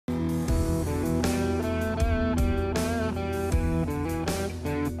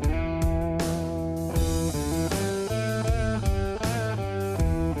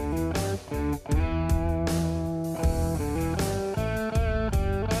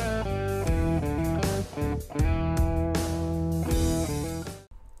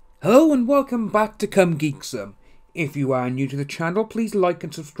Hello and welcome back to Come Geek Some. If you are new to the channel, please like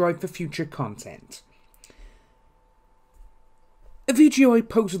and subscribe for future content. A video I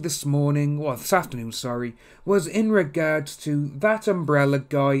posted this afternoon, was in regards to that umbrella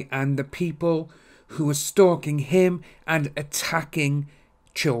guy and the people who are stalking him and attacking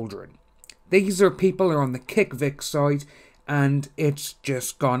children. These are people who are on the KickVic side, and it's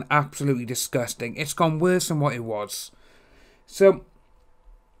just gone absolutely disgusting. It's gone worse than what it was. So,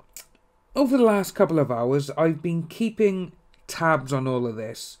 over the last couple of hours, I've been keeping tabs on all of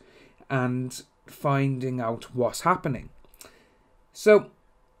this and finding out what's happening. So,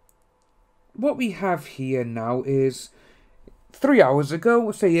 what we have here now is 3 hours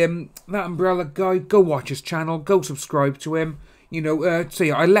ago, that umbrella guy, go watch his channel, go subscribe to him.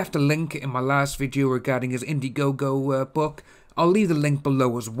 I left a link in my last video regarding his Indiegogo book. I'll leave the link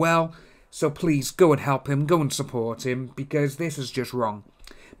below as well. So please go and help him, go and support him, because this is just wrong.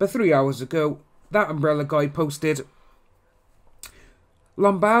 But 3 hours ago, that umbrella guy posted,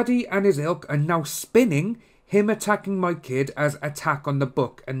 Lombardi and his ilk are now spinning him attacking my kid as attack on the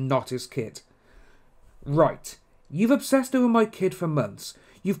book and not his kid. Right, you've obsessed over my kid for months.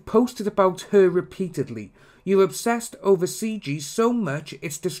 You've posted about her repeatedly. You've obsessed over CG so much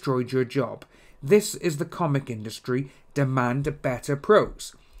it's destroyed your job. This is the comic industry. Demand better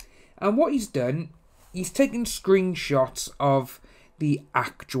prose. And what he's done, he's taken screenshots of the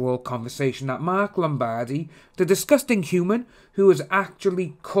actual conversation that Mark Lombardi, the disgusting human who has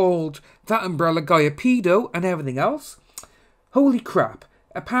actually called that umbrella guy a pedo and everything else. Holy crap.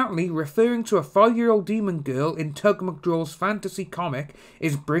 Apparently, referring to a 5-year-old demon girl in Tug McDrawl's fantasy comic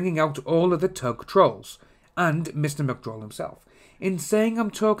is bringing out all of the Tug trolls, and Mr. McDrawl himself. In saying I'm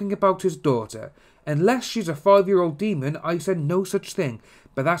talking about his daughter, unless she's a 5-year-old demon, I said no such thing,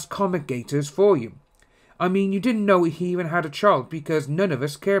 but that's Comic Gators for you. I mean, you didn't know he even had a child because none of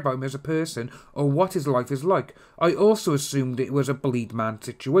us care about him as a person or what his life is like. I also assumed it was a bleed man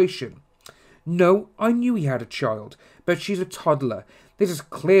situation. No, I knew he had a child, but she's a toddler. This is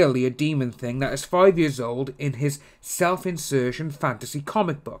clearly a demon thing that is 5 years old in his self-insertion fantasy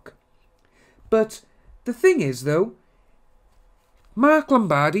comic book. But the thing is, though, Mark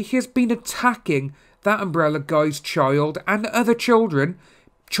Lombardi has been attacking that umbrella guy's child and other children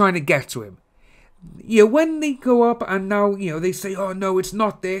trying to get to him. When they go up and now, they say, oh no, it's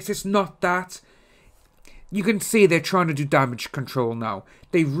not this, it's not that. You can see they're trying to do damage control now.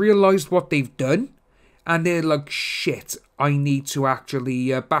 They've realised what they've done. And they're like, shit, I need to actually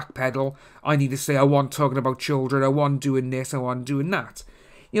backpedal. I need to say, I want talking about children. I want doing this, I want doing that.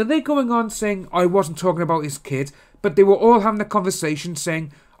 They're going on saying, I wasn't talking about his kid. But they were all having a conversation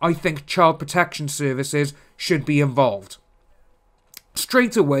saying, I think child protection services should be involved.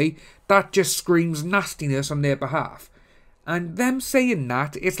 Straight away, that just screams nastiness on their behalf. And them saying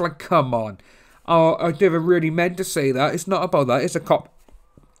that, it's like, come on. Oh, I never really meant to say that. It's not about that.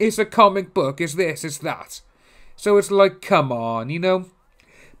 It's a comic book. It's this, it's that. So it's like, come on,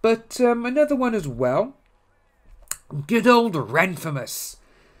 But another one as well. Good old Renfamous.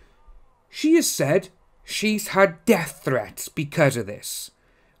 She has said she's had death threats because of this.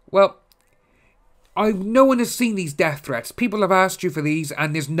 Well, no one has seen these death threats. People have asked you for these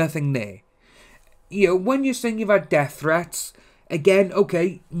and there's nothing there. When you're saying you've had death threats, again,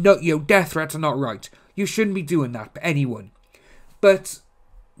 okay, no, death threats are not right. You shouldn't be doing that, anyone. But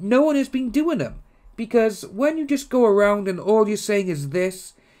no one has been doing them. Because when you just go around and all you're saying is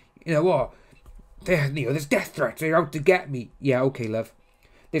this, there's death threats, they're out to get me. Yeah, okay, love.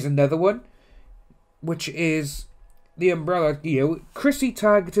 There's another one, which is the umbrella, Chrissy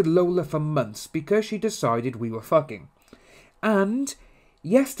targeted Lola for months because she decided we were fucking. And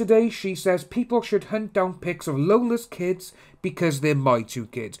yesterday she says people should hunt down pics of Lola's kids because they're my two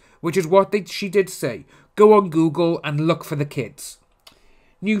kids, which is what she did say. Go on Google and look for the kids.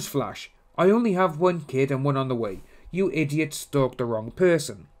 Newsflash, I only have one kid and one on the way. You idiots stalked the wrong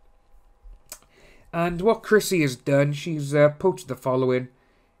person. And what Chrissy has done, she's posted the following.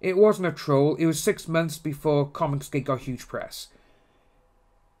 It wasn't a troll, it was 6 months before Comicsgate got huge press.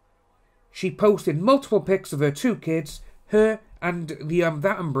 She posted multiple pics of her two kids, her and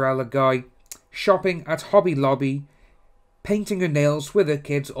that umbrella guy, shopping at Hobby Lobby, painting her nails with her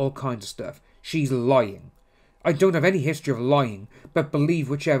kids, all kinds of stuff. She's lying. I don't have any history of lying, but believe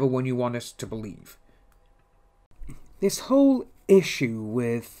whichever one you want us to believe. This whole issue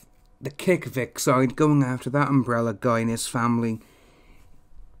with the KickVic side going after that umbrella guy and his family,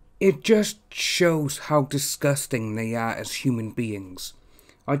 it just shows how disgusting they are as human beings.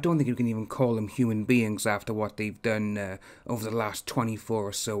 I don't think you can even call them human beings after what they've done over the last 24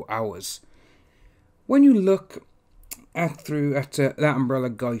 or so hours. When you look at that umbrella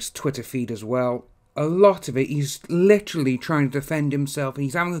guy's Twitter feed as well, a lot of it, he's literally trying to defend himself, and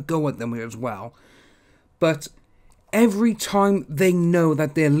he's having a go at them as well. But every time they know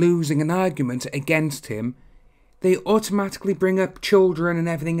that they're losing an argument against him, they automatically bring up children and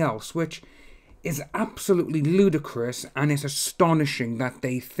everything else, which is absolutely ludicrous, and it's astonishing that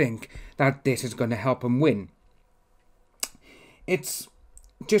they think that this is going to help him win. It's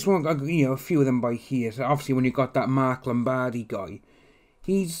just one, a few of them by here. So obviously, when you got that Mark Lombardi guy,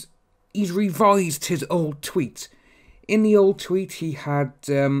 he's revised his old tweet. In the old tweet, he had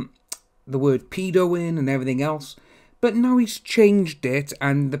the word pedo in and everything else, but now he's changed it,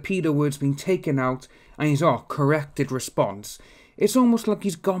 and the pedo word's been taken out, and he's corrected response. It's almost like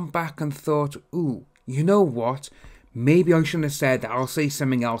he's gone back and thought, ooh, you know what? Maybe I shouldn't have said that. I'll say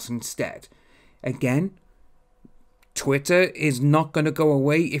something else instead. Again, Twitter is not going to go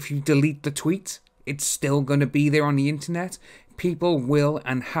away if you delete the tweet. It's still going to be there on the internet. People will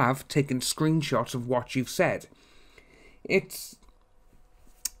and have taken screenshots of what you've said. It's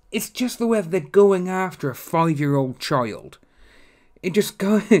just the way they're going after a 5-year-old child. It just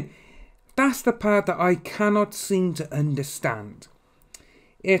that's the part that I cannot seem to understand.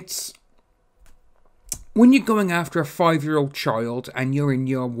 It's when you're going after a 5-year-old child and you're in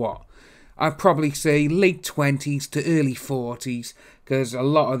your what? I'd probably say late 20s to early 40s, because a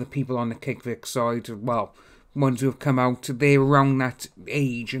lot of the people on the KickVic side, well, ones who have come out, they're around that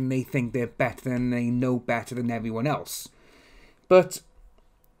age and they think they're better and they know better than everyone else. But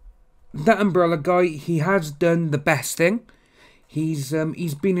that umbrella guy, he has done the best thing. He's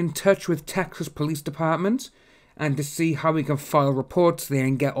been in touch with Texas Police Department and to see how he can file reports there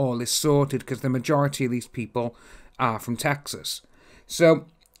and get all this sorted, because the majority of these people are from Texas. So,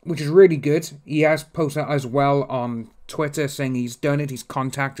 which is really good. He has posted as well on Twitter saying he's done it. He's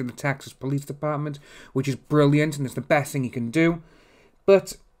contacted the Texas Police Department, which is brilliant and it's the best thing he can do.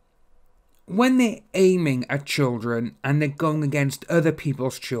 But when they're aiming at children and they're going against other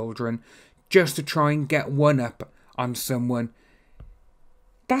people's children just to try and get one up on someone,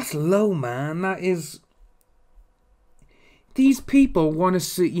 that's low, man. That is. These people want to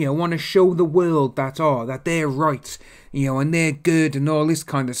see, want to show the world that they're right, and they're good and all this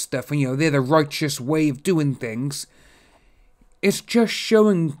kind of stuff, and they're the righteous way of doing things. It's just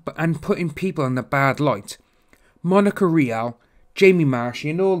showing and putting people in the bad light. Monica Rial, Jamie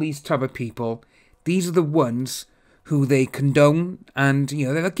Marshy, and all these type of people, these are the ones who they condone, and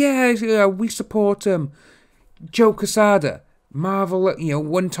they're like, yeah, we support them. Joe Quesada, Marvel,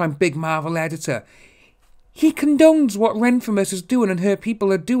 one-time big Marvel editor. He condones what Renfamous is doing and her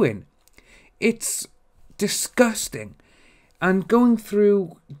people are doing. It's disgusting. And going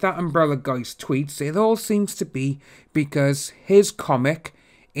through that umbrella guy's tweets, it all seems to be because his comic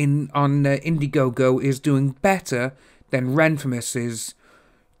on Indiegogo is doing better than Renfamous's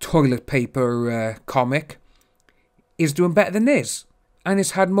toilet paper comic is doing better than his. And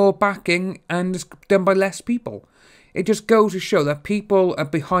it's had more backing and it's done by less people. It just goes to show that people are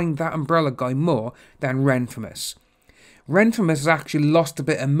behind that umbrella guy more than Renfamous. Renfamous has actually lost a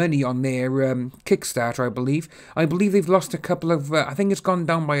bit of money on their Kickstarter, I believe. I believe they've lost a couple of, I think it's gone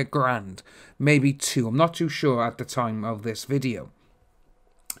down by $1,000, maybe 2. I'm not too sure at the time of this video.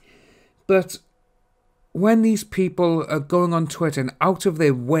 But when these people are going on Twitter and out of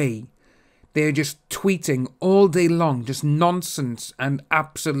their way, they're just tweeting all day long, just nonsense and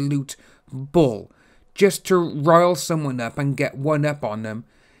absolute bull, just to rile someone up and get one up on them,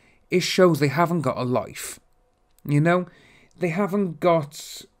 it shows they haven't got a life. They haven't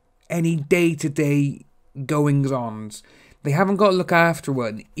got any day-to-day goings-ons. They haven't got to look after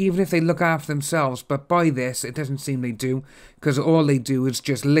one, even if they look after themselves. But by this, it doesn't seem they do, because all they do is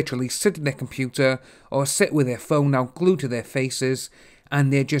just literally sit at their computer or sit with their phone out glued to their faces,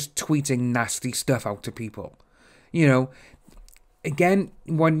 and they're just tweeting nasty stuff out to people. Again,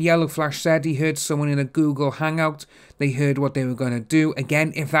 when Yellow Flash said he heard someone in a Google Hangout, they heard what they were going to do.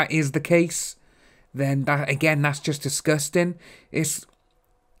 Again, if that is the case, then that's just disgusting. They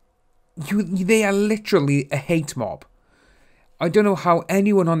are literally a hate mob. I don't know how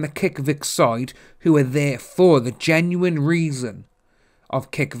anyone on the KickVic side who are there for the genuine reason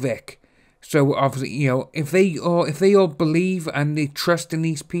of KickVic. So obviously, if they all believe and they trust in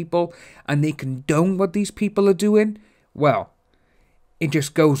these people and they condone what these people are doing, well, it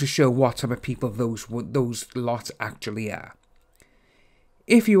just goes to show what type of people those lots actually are.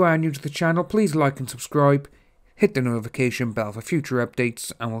 If you are new to the channel, please like and subscribe, hit the notification bell for future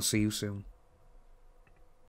updates, and we'll see you soon.